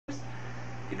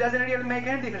it doesn't really make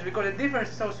any difference, because the difference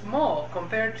is so small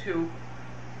compared to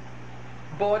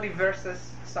body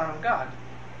versus Son of God.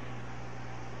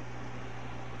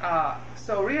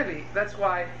 So really, that's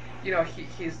why, you know,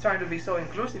 he's trying to be so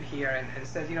inclusive here, and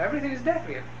says, you know, everything is death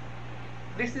here.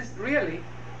 This is really,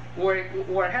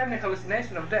 we're having a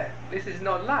hallucination of death. This is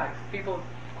not life. People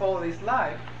call this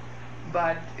life,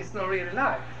 but it's not really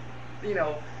life. You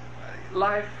know,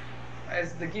 life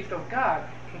as the gift of God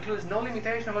includes no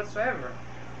limitation whatsoever,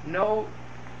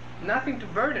 nothing to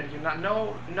burden you,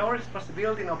 no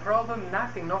responsibility, no problem,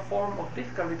 nothing, no form of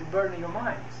difficulty to burden your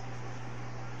minds.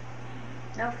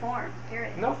 No form,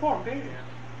 period. No form, period.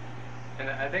 And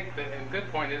I think the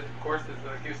good point is, of course, is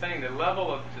like you're saying, the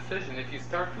level of decision. If you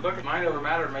start to look at mind over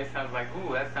matter, it may sound like,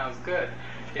 ooh, that sounds good.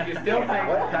 If you still think,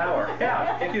 what power?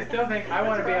 Yeah. If you still think, I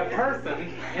want to be a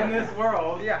person in this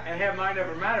world, yeah, and have mind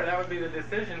over matter, that would be the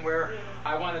decision where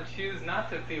I want to choose not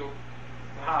to feel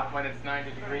hot when it's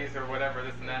 90 degrees or whatever,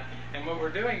 this and that. And what we're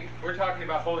doing, we're talking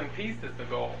about holding peace as the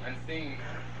goal, and seeing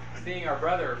our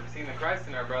brother, seeing the Christ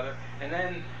in our brother, and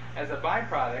then as a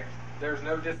byproduct, there's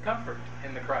no discomfort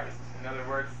in the Christ. In other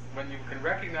words, when you can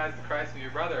recognize the Christ in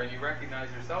your brother and you recognize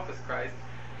yourself as Christ,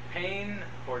 pain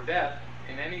or death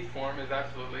in any form is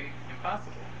absolutely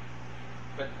impossible.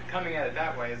 But coming at it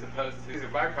that way, as opposed to these are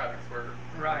byproducts we're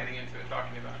getting into and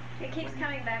talking about. It keeps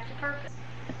coming back to purpose.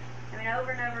 I mean,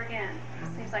 over and over again.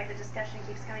 It seems like the discussion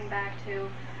keeps coming back to,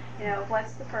 you know,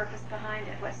 what's the purpose behind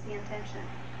it? What's the intention?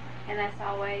 And that's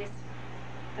always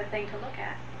the thing to look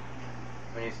at.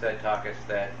 When you said, Takis,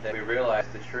 that we realize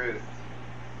the truth,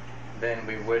 then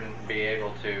we wouldn't be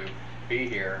able to be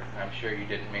here. I'm sure you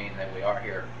didn't mean that we are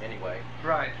here anyway.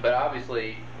 Right. But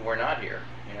obviously, we're not here.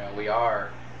 You know, we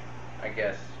are, I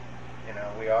guess, you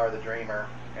know, we are the dreamer,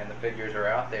 and the figures are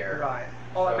out there. Right.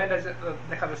 All I meant is that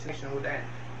the hallucination would end.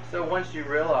 So once you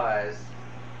realize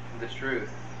the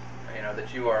truth, you know,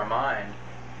 that you are a mind,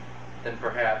 then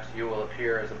perhaps you will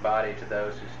appear as a body to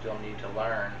those who still need to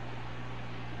learn.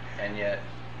 And yet,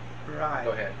 right.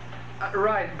 Go ahead.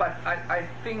 Right, but I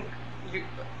think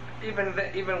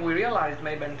even we realize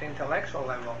maybe at the intellectual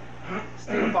level,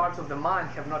 still parts of the mind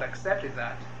have not accepted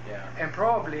that. Yeah. And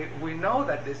probably we know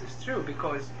that this is true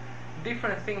because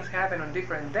different things happen on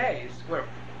different days where,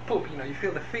 you know, you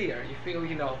feel the fear, you feel,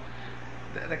 you know,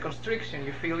 the constriction,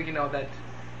 you feel, you know, that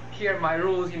here my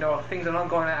rules, you know, things are not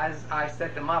going as I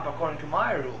set them up according to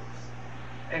my rules.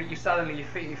 And you suddenly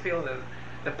you feel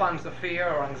the pangs of fear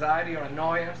or anxiety or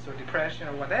annoyance or depression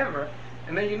or whatever,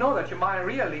 and then you know that your mind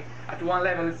really, at one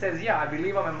level it says, yeah, I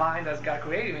believe I'm a mind as God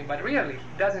created me, but really,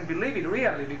 it doesn't believe it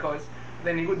really, because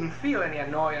then you wouldn't feel any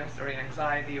annoyance or any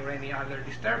anxiety or any other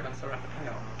disturbance, or, you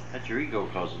know. That's your ego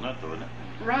causing that, though, isn't it?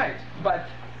 Right, but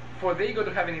for the ego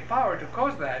to have any power to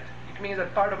cause that, it means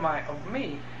that part of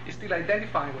me is still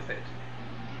identifying with it.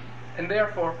 And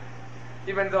therefore,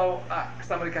 even though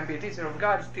somebody can be a teacher of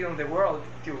God still in the world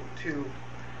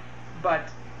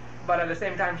but at the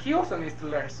same time he also needs to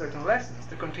learn certain lessons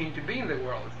to continue to be in the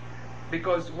world,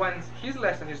 because once his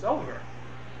lesson is over,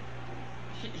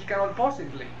 he cannot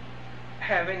possibly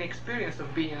have any experience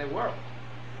of being in the world.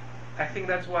 I think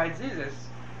that's why Jesus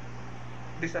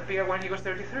disappeared when he was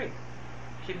 33.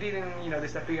 He didn't, you know,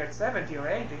 disappear at 70 or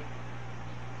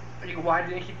 80. Why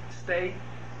didn't he stay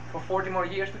for 40 more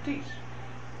years to teach?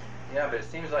 Yeah, but it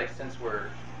seems like since we're,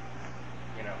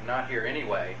 you know, not here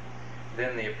anyway,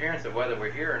 then the appearance of whether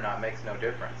we're here or not makes no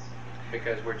difference,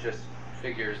 because we're just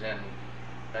figures in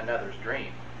another's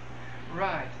dream.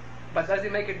 Right. But does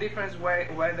it make a difference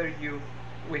whether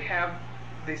we have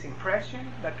this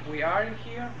impression that we are in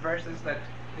here versus that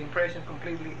the impression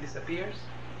completely disappears?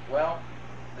 Well,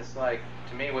 it's like,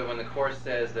 to me, when the Course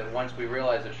says that once we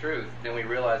realize the truth, then we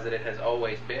realize that it has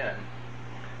always been.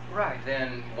 Right.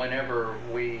 Then whenever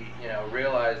we, you know,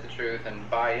 realize the truth and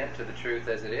buy into the truth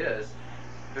as it is,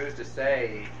 who's to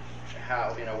say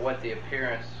how, you know, what the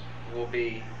appearance will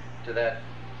be to that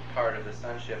part of the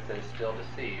sonship that is still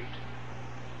deceived?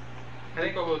 I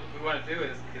think what we want to do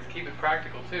is keep it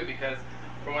practical too, because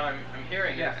from what I'm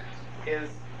hearing is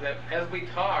that as we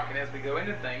talk and as we go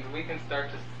into things, we can start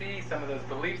to see some of those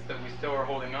beliefs that we still are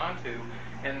holding on to,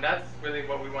 and that's really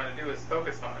what we want to do, is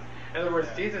focus on. In other words,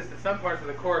 Jesus, in some parts of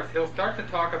the Course, he'll start to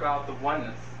talk about the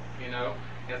oneness, you know,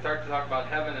 he'll start to talk about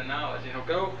heaven and knowledge, and he'll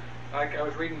go, like I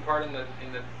was reading part in the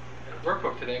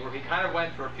workbook today, where he kind of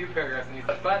went for a few paragraphs and he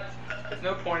said, but there's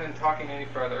no point in talking any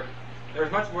further.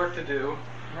 There's much work to do,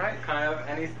 right? Kind of,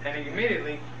 and he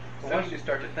immediately. Well, once you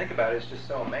start to think about it, it's just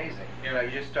so amazing. You know, you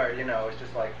just start, you know, it's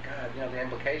just like, God, you know, the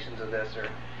implications of this are,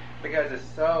 because it's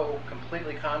so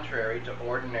completely contrary to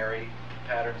ordinary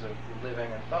patterns of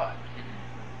living and thought.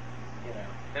 You know.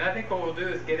 And I think what we'll do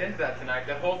is get into that tonight.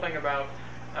 That whole thing about,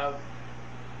 as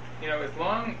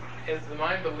long as the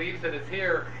mind believes that it's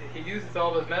here, he uses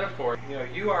all those metaphors.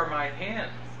 You are my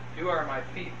hands, you are my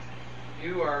feet,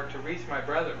 you are to reach my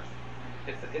brothers.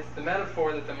 It's the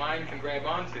metaphor that the mind can grab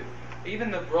onto.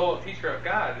 Even the role of teacher of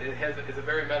God is a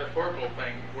very metaphorical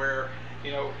thing where,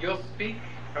 you'll speak.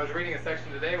 I was reading a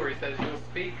section today where he says you'll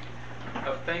speak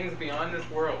of things beyond this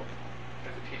world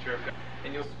as a teacher of God.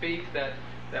 And you'll speak that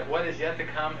what is yet to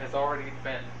come has already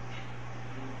been.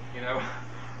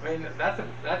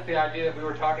 That's the idea that we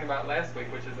were talking about last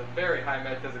week, which is a very high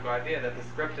metaphysical idea, that the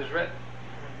script is written.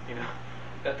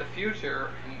 That the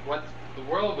future, what the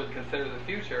world would consider the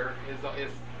future, is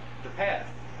the past.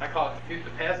 I call it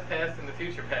the past and the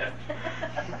future past.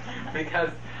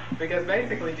 because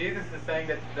basically Jesus is saying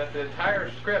that the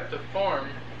entire script of form,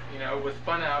 was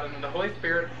spun out, and the Holy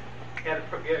Spirit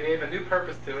gave a new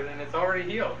purpose to it, and it's already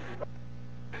healed.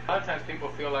 A lot of times people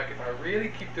feel like if I really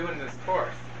keep doing this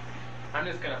course, I'm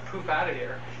just going to poof out of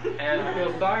here, and I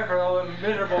feel sorry for all the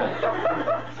miserable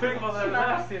people that are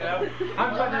left,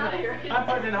 I'm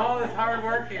putting in all this hard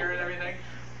work here and everything.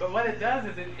 But what it does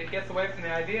is it gets away from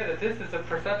the idea that this is a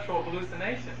perceptual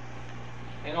hallucination.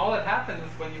 And all that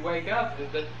happens when you wake up is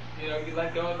that, you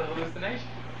let go of the hallucination.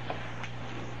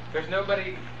 There's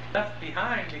nobody left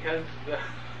behind because,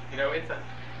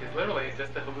 it's literally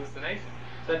just a hallucination.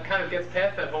 So it kind of gets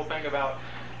past that whole thing about,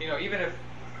 even if,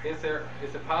 is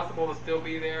it possible to still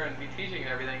be there and be teaching and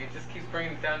everything, it just keeps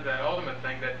bringing it down to that ultimate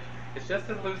thing that it's just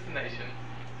a hallucination,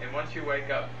 and once you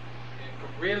wake up and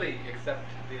really accept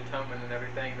the atonement and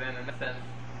everything, then in a sense,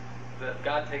 that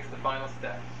God takes the final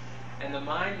step. And the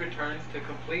mind returns to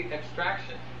complete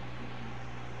abstraction.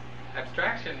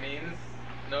 Abstraction means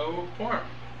no form,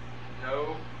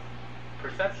 no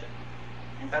perception.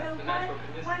 And That's so the natural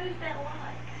condition. what is that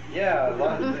like? Yeah, a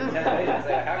lot of temptations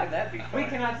say, how can that be fun? We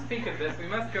cannot speak of this. We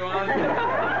must go on. You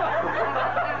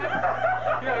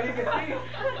can see.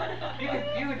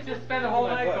 You could just spend the whole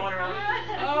night going around.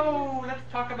 Oh, let's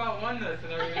talk about oneness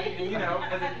and everything. And,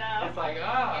 because it's like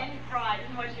And right,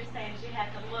 and what you're saying is you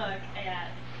have to look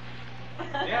at.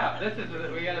 Yeah,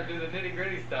 we got to do the nitty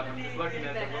gritty stuff. I'm just looking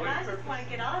at the And I just want to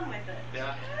get on with it.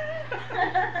 Yeah.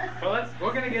 Well,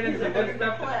 we're going to get into some good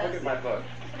stuff. Look at my book,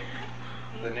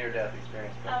 The Near-Death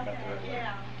Experience. Okay,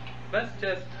 yeah. Let's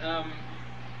just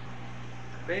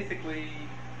basically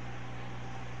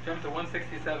jump to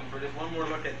 167 for just one more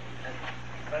look at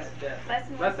death.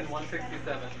 Lesson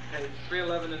 167, page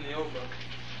 311 in the old book.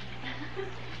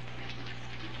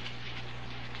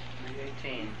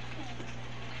 318.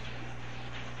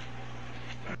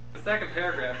 The second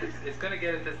paragraph is going to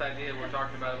get at this idea we're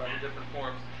talking about the different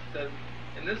forms. It says,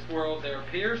 in this world there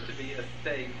appears to be a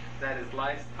state that is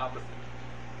life's opposite.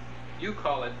 You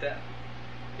call it death.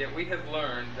 Yet we have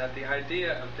learned that the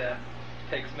idea of death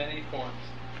takes many forms.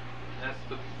 That's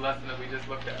the lesson that we just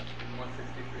looked at in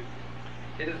 163.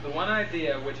 It is the one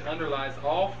idea which underlies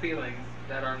all feelings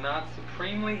that are not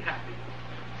supremely happy.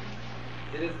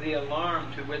 It is the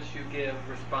alarm to which you give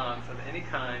response of any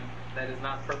kind that is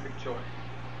not perfect joy.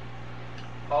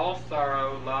 All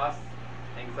sorrow, loss,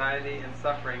 anxiety, and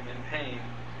suffering and pain,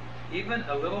 even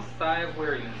a little sigh of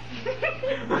weariness.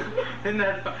 Isn't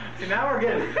that fun? See, now we're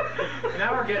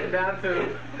getting down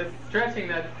to stretching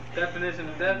that definition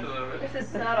of death a little bit. This is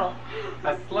subtle.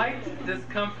 A slight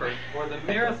discomfort or the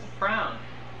merest frown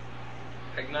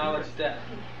acknowledge death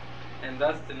and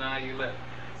thus deny you live.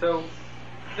 So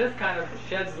this kind of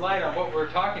sheds light on what we're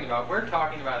talking about. We're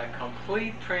talking about a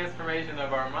complete transformation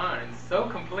of our minds, so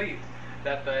complete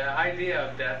that the idea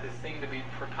of death is seen to be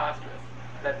preposterous.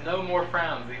 That no more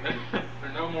frowns even, or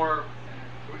no more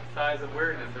sighs of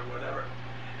weariness or whatever.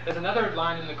 There's another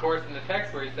line in the Course in the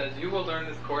text where he says, you will learn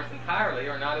this course entirely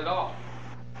or not at all.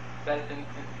 That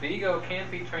the ego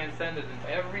can't be transcended, and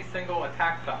every single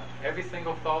attack thought, every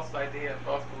single false idea,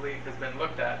 false belief has been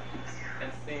looked at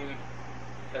and seen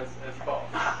as false.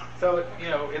 So,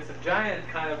 it's a giant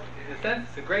kind of, in a sense,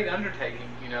 it's a great undertaking,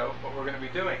 what we're going to be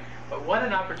doing. But what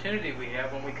an opportunity we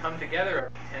have when we come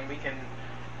together and we can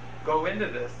go into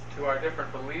this to our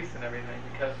different beliefs and everything,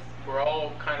 because we're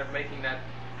all kind of making that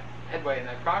headway and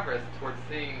that progress towards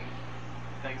seeing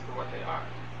things for what they are.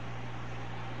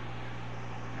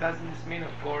 Doesn't this mean,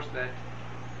 of course, that,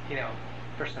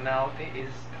 personality is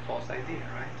a false idea,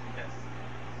 right? Yes.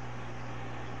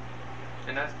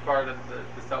 And that's part of the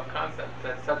self-concept,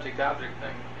 that subject-object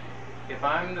thing. If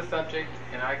I'm the subject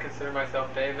and I consider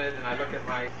myself David and I look at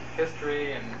my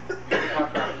history, and we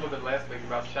talked about a little bit last week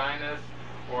about shyness,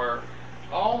 or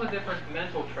all the different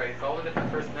mental traits, all the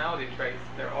different personality traits,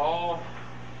 they're all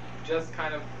just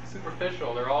kind of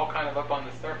superficial. They're all kind of up on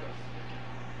the surface.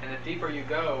 And the deeper you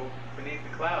go beneath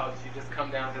the clouds, you just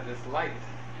come down to this light,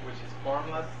 which is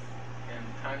formless and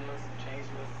timeless and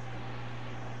changeless.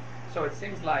 So it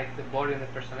seems like the body and the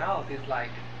personality is like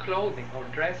clothing or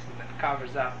dressing that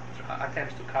covers up,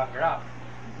 attempts to cover up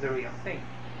the real thing,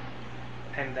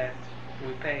 and that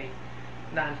we pay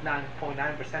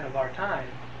 99.9% of our time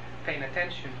paying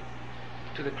attention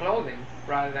to the clothing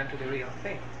rather than to the real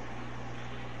thing.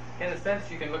 In a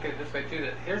sense, you can look at it this way too,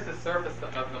 that here's the surface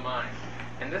of the mind,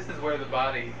 and this is where the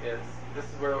body is. This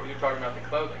is where you're talking about the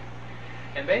clothing.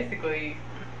 And basically,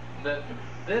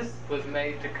 this was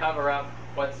made to cover up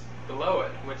what's below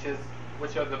it,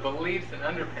 which are the beliefs and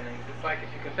underpinnings. It's like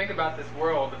if you can think about this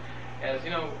world as,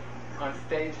 on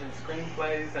stage in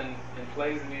screenplays and in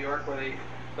plays in New York where they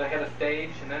have a stage,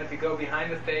 and then if you go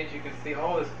behind the stage, you can see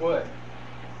all this wood.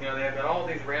 They've got all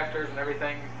these rafters and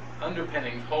everything,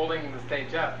 underpinnings holding the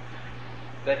stage up.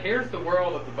 That here's the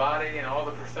world of the body and all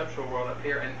the perceptual world up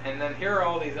here, and then here are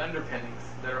all these underpinnings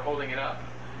that are holding it up.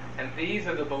 And these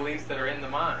are the beliefs that are in the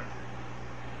mind.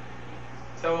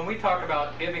 So when we talk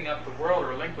about giving up the world or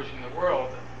relinquishing the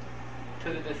world,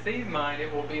 to the deceived mind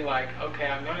it will be like, okay,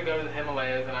 I'm going to go to the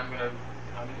Himalayas and I'm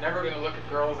never going to look at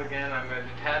girls again, I'm going to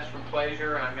detach from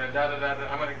pleasure, and I'm going to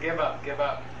I'm going to give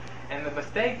up. And the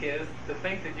mistake is to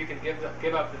think that you can give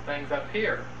up the things up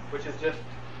here, which is just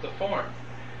the forms.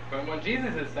 But what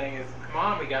Jesus is saying is, come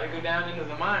on, we got to go down into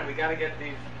the mind. We got to get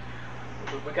to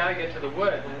the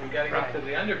wood, and we got to get to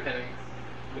the underpinnings,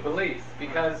 the beliefs.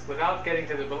 Because without getting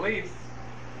to the beliefs,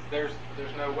 there's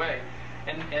no way.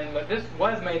 And this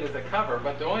was made as a cover,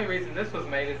 but the only reason this was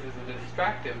made is as a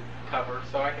distractive cover,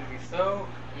 so I can get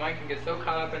so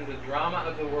caught up in the drama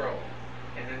of the world,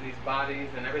 and in these bodies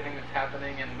and everything that's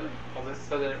happening, and all this,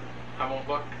 so that I won't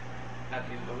look at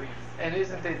these beliefs. And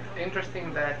isn't it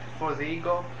interesting that for the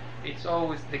ego, it's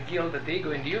always the guilt that the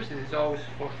ego induces is always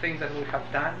for things that we have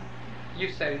done? You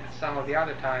said some of the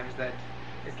other times that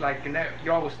it's like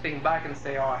you always think back and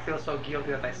say, oh, I feel so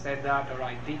guilty that I said that or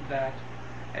I did that.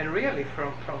 And really,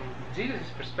 from Jesus'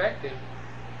 perspective,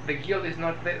 the guilt is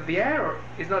not the error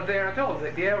is not there at all.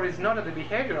 The error is not at the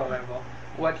behavioral level,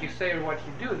 what you say or what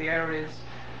you do. The error is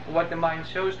what the mind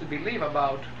chose to believe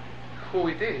about who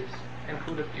it is and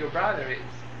who your brother is.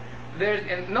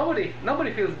 And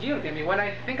nobody feels guilty. I mean, when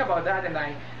I think about that and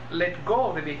I let go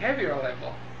of the behavioral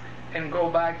level and go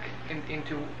back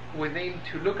into within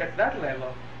to look at that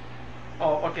level,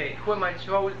 oh, okay, who am I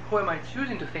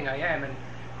choosing to think I am, and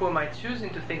who am I choosing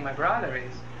to think my brother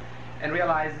is, and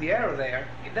realize the error there,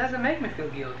 it doesn't make me feel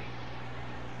guilty.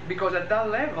 Because at that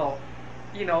level,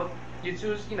 you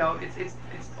choose,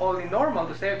 it's only normal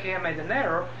to say, okay, I made an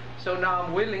error, so now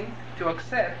I'm willing to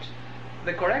accept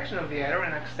the correction of the error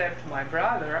and accept my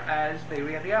brother as they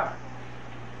really are.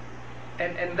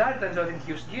 And that then doesn't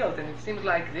induce guilt, and it seems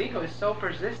like the ego is so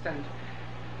persistent,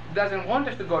 doesn't want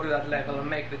us to go to that level and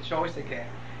make the choice again.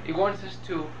 It wants us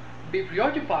to be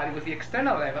preoccupied with the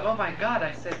external level. Oh my God,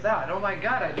 I said that. Oh my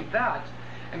God, I did that.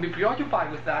 And be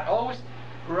preoccupied with that, always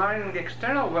running in the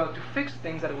external world to fix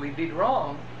things that we did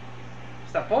wrong,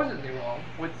 supposedly wrong,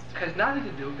 which has nothing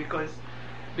to do because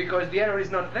the error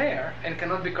is not there and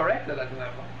cannot be corrected at that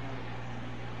level.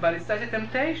 But it's such a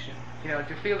temptation,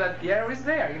 to feel that the error is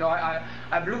there.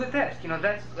 I blew the test.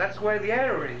 That's where the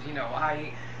error is.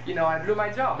 I blew my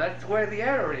job. That's where the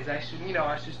error is. I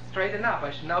should straighten up. I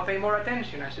should now pay more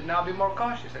attention. I should now be more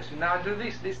cautious. I should now do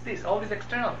this, all these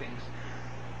external things.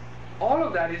 All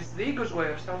of that is the ego's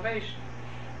way of salvation.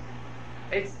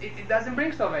 It doesn't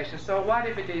bring salvation. So what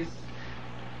if it is,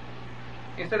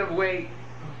 instead of way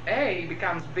A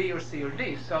becomes B or C or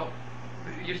D? So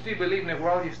you still believe in a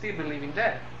world, you still believe in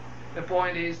death. The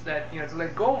point is that to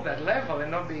let go of that level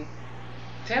and not be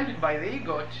tempted by the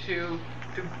ego to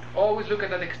always look at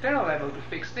that external level to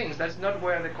fix things. That's not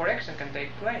where the correction can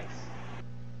take place.